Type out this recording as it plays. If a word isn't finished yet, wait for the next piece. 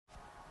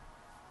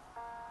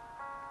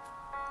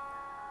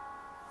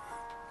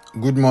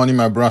Good morning,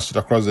 my brothers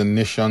across the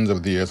nations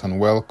of the earth, and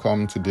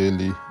welcome to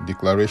Daily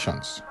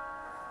Declarations.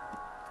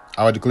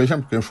 Our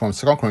declaration came from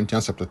 2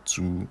 Corinthians chapter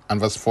 2 and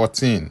verse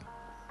 14,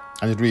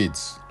 and it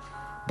reads,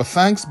 "But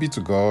thanks be to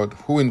God,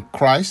 who in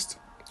Christ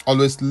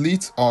always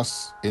leads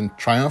us in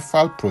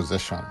triumphal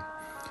procession,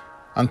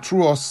 and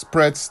through us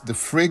spreads the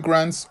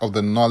fragrance of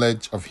the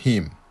knowledge of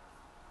Him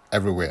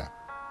everywhere."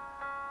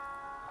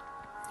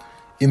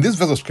 In this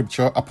verse of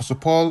scripture, Apostle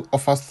Paul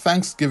offers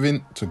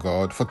thanksgiving to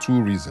God for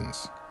two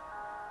reasons.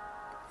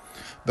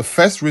 The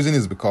first reason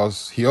is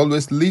because He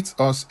always leads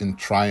us in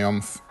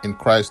triumph in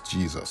Christ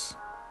Jesus.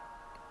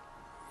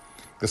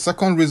 The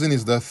second reason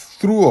is that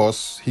through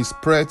us, He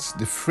spreads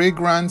the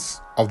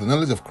fragrance of the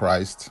knowledge of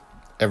Christ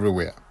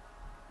everywhere.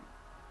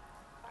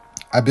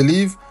 I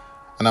believe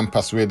and I'm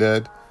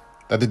persuaded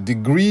that the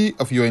degree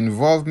of your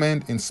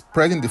involvement in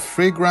spreading the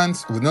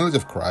fragrance of the knowledge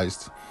of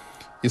Christ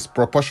is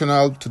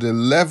proportional to the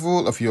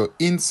level of your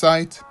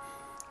insight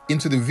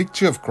into the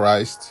victory of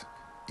Christ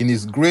in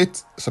His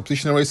great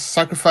substitutionary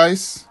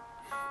sacrifice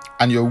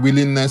and your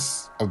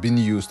willingness of being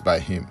used by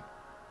Him.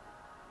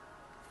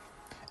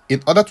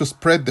 In order to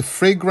spread the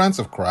fragrance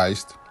of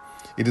Christ,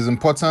 it is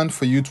important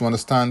for you to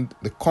understand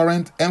the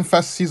current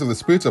emphasis of the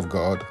Spirit of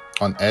God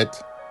on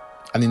earth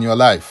and in your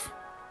life.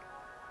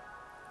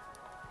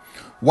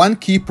 One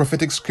key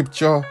prophetic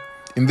scripture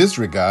in this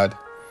regard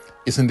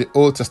is in the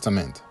Old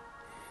Testament,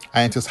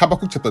 and it is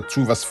Habakkuk chapter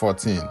 2 verse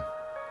 14,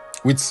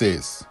 which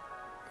says,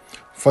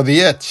 "For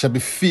the earth shall be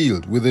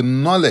filled with the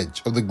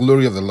knowledge of the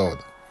glory of the Lord,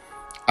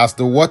 as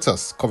the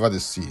waters cover the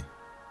sea."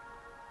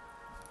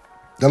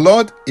 The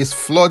Lord is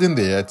flooding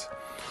the earth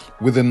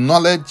with the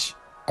knowledge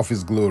of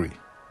His glory.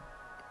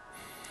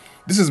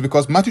 This is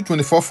because Matthew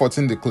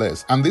 24:14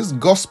 declares, "And this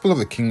gospel of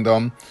the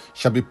kingdom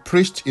shall be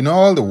preached in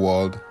all the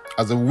world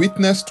as a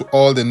witness to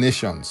all the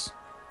nations,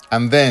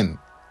 and then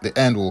the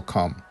end will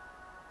come."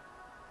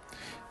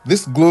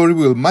 This glory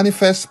will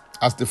manifest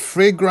as the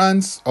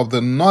fragrance of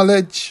the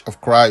knowledge of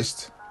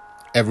Christ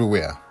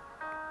everywhere.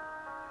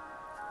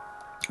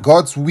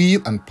 God's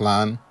will and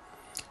plan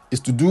is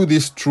to do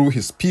this through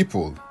His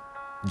people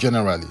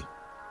generally.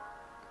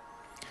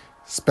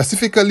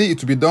 Specifically,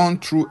 it will be done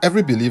through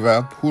every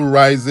believer who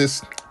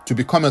rises to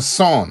become a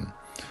son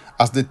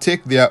as they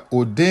take their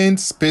ordained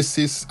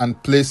spaces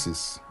and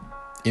places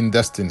in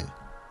destiny.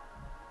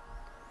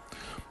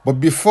 But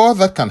before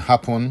that can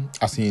happen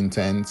as He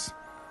intends,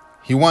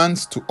 He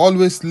wants to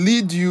always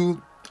lead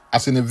you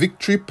as in a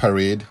victory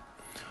parade,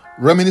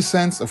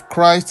 reminiscent of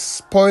Christ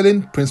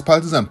spoiling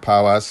principalities and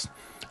powers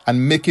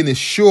and making a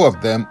show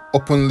of them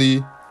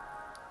openly,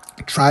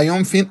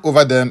 triumphing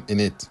over them in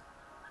it.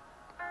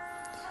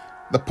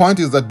 The point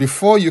is that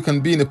before you can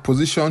be in a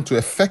position to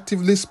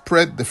effectively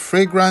spread the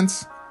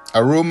fragrance,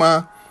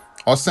 aroma,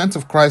 or scent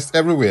of Christ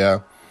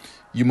everywhere,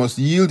 you must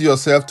yield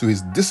yourself to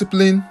His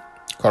discipline,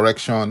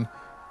 correction,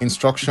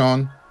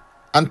 instruction,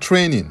 and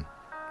training.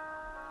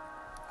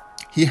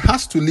 He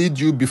has to lead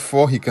you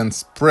before He can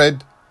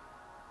spread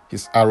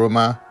His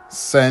aroma,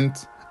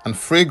 scent, and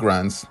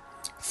fragrance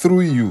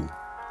through you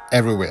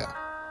everywhere.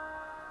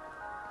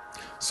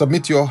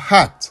 Submit your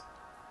heart,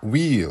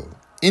 will,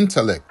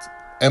 intellect,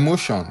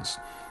 emotions,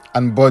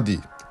 and body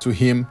to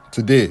Him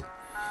today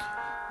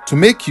to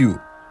make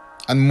you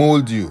and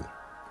mold you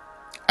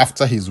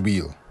after His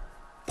will,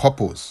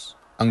 purpose,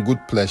 and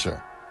good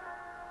pleasure.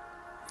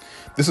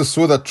 This is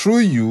so that through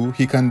you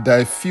He can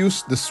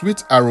diffuse the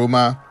sweet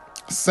aroma,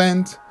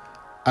 scent,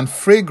 and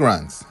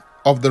fragrance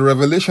of the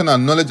revelation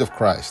and knowledge of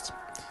Christ,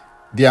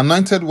 the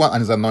Anointed One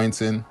and His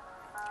anointing,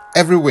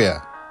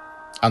 everywhere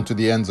and to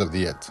the ends of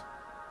the earth.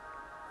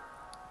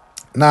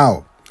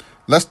 Now,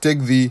 let's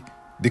take the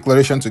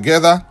declaration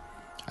together,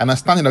 and I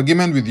stand in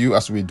agreement with you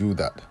as we do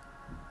that.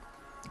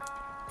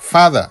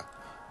 Father,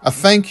 I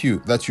thank You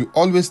that You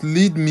always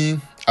lead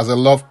me as a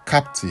love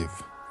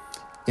captive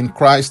in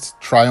Christ's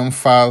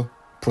triumphal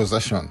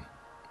procession.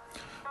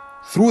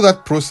 Through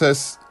that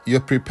process, You're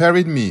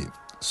preparing me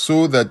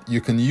so that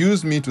You can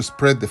use me to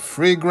spread the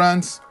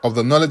fragrance of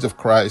the knowledge of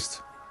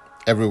Christ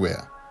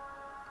everywhere.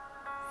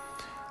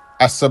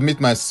 I submit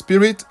my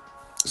spirit,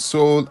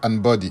 soul,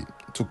 and body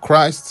to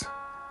Christ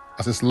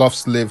as His love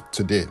slave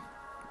today.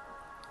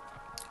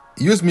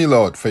 Use me,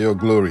 Lord, for Your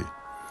glory,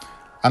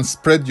 and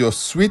spread Your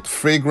sweet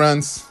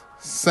fragrance,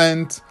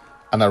 scent,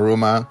 and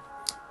aroma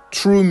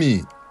through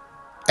me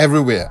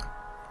everywhere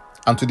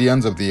and to the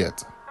ends of the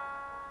earth.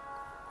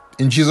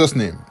 In Jesus'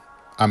 name,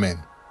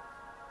 Amen.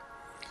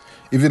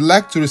 If you'd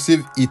like to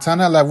receive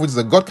eternal life, which is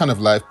a God kind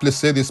of life, please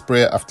say this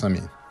prayer after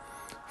me.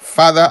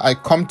 Father, I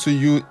come to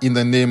You in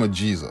the name of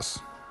Jesus.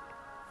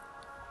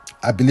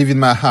 I believe in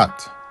my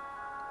heart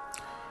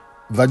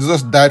that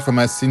Jesus died for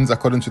my sins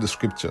according to the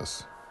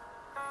scriptures.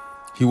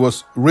 He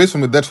was raised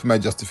from the dead for my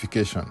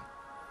justification.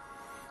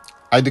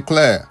 I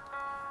declare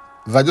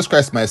that Jesus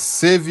Christ is my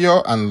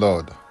Savior and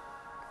Lord.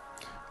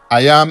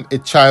 I am a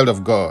child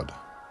of God.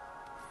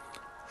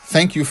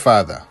 Thank You,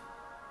 Father.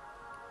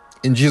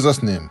 In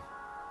Jesus' name,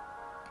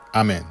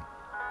 Amen.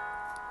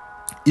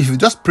 If you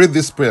just prayed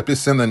this prayer,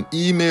 please send an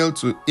email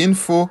to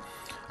info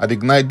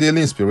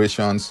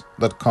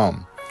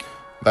info@ignitedailyinspirations.com.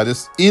 That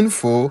is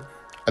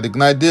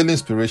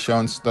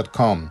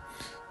info@ignitedailyinspirations.com.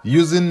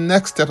 Using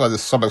next step as a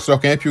subject so I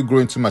can help you grow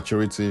into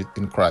maturity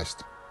in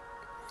Christ.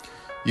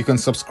 You can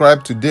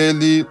subscribe to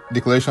Daily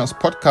Declarations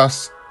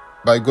podcasts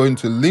by going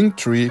to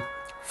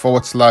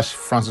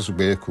linktree/Francis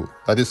Ubeyeku.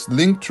 That is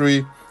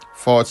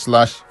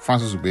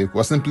linktree/Francis Ubeyeku.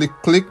 Or simply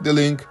click the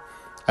link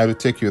and it will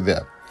take you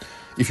there.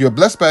 If you're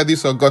blessed by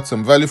this or got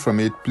some value from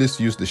it, please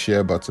use the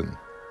share button.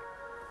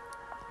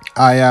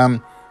 I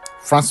am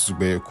Francis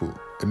Ubeyeku,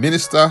 a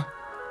minister,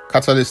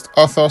 catalyst,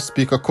 author,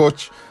 speaker,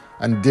 coach,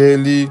 and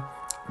Daily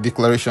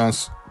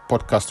Declarations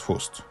podcast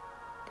host.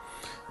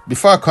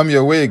 Before I come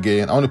your way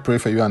again, I want to pray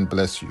for you and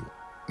bless you.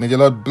 May the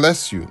Lord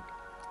bless you.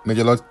 May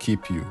the Lord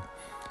keep you.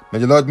 May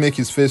the Lord make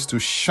his face to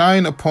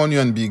shine upon you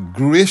and be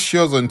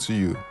gracious unto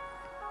you.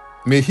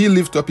 May he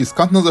lift up his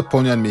countenance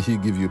upon you and may he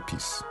give you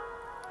peace.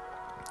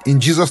 In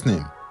Jesus'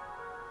 name,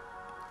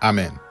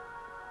 amen.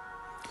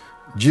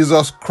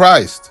 Jesus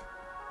Christ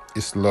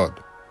is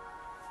Lord.